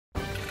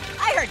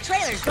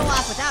trailers go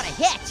off without a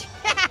hitch.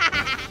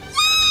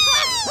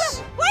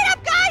 Wait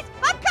up, guys!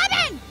 I'm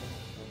coming!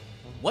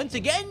 Once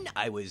again,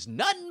 I was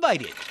not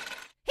invited.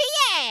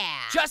 Yeah!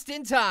 Just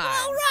in time.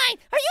 All right,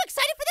 are you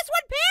excited for this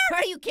one, Pear?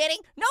 Are you kidding?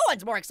 No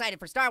one's more excited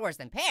for Star Wars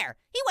than Pear.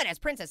 He went as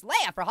Princess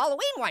Leia for Halloween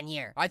one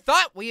year. I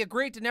thought we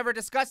agreed to never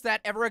discuss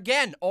that ever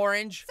again,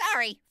 Orange.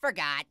 Sorry,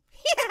 forgot.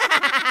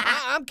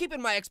 I'm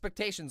keeping my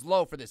expectations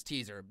low for this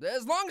teaser.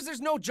 As long as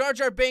there's no Jar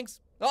Jar Binks,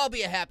 I'll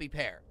be a happy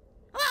pair.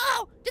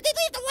 Uh-oh, did they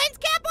leave the lens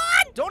cap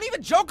on? Don't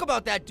even joke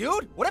about that,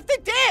 dude. What if they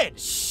did?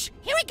 Shh,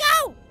 here we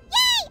go.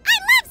 Yay, I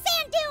love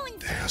sand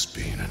dunes. There has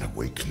been an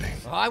awakening.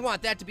 Oh, I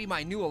want that to be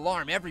my new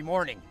alarm every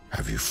morning.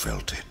 Have you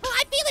felt it? Oh,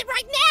 I feel it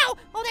right now.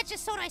 Oh, that's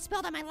just soda I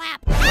spilled on my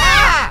lap.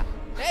 Ah!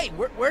 Hey,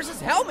 where's his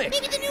helmet?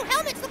 Maybe the new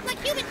helmets look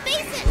like human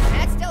faces.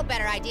 That's still a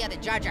better idea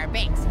than Jar Jar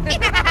Binks. Yay, what is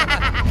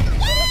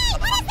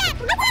that?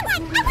 I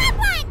want one, I want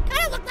one.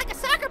 Kinda look like a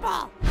soccer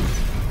ball.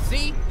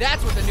 See,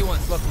 that's what the new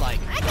ones look like.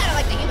 I kinda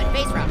like the human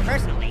face route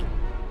personally.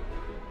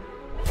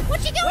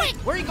 What's she doing? Wait,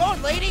 where are you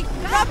going, lady?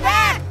 Come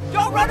back!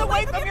 Don't run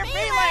away from your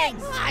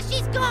feelings! Aw,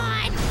 she's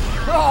gone.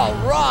 All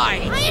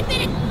right! I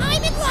admit it,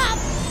 I'm in love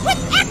with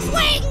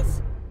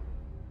X-Wings!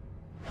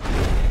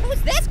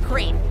 Who's this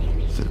creep?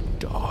 The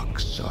dark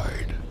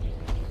side.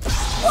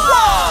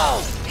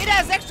 Whoa! It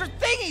has extra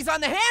thingies on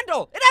the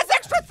handle! It has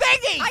extra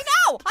thingies! I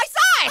know! I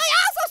saw it! I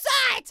also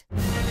saw it!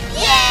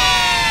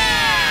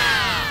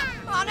 Yeah!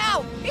 Oh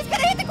no! He's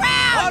gonna hit the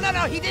ground! Oh,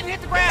 no, he didn't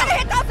hit the He's ground! gonna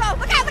hit those though!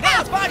 Look out, look out!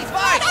 He's fine, he's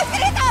fine! Oh, no, he's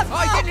gonna hit those! Oh,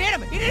 he didn't hit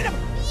him! He didn't hit him!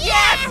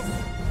 Yes!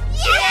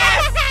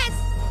 Yes!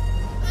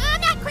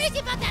 I'm not crazy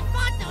about that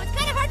font though. It's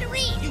kind of hard to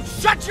read. You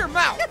shut your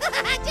mouth!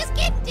 Just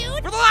kidding,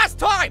 dude. For the last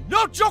time,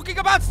 no joking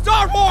about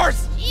Star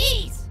Wars!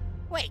 Jeez.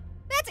 Wait,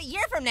 that's a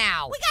year from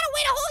now. We gotta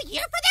wait a whole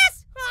year for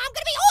this? Oh, I'm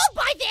gonna be old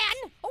by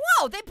then.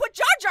 Whoa, they put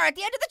Jar Jar at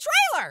the end of the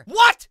trailer.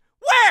 What?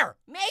 Where?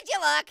 Made you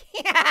look.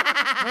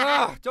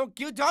 Ugh, don't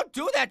do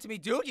that to me,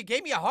 dude. You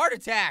gave me a heart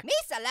attack.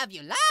 Misa love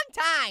you long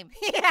time.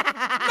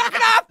 Knock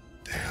it off!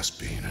 There has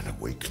been an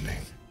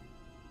awakening.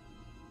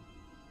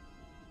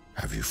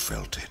 Have you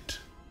felt it?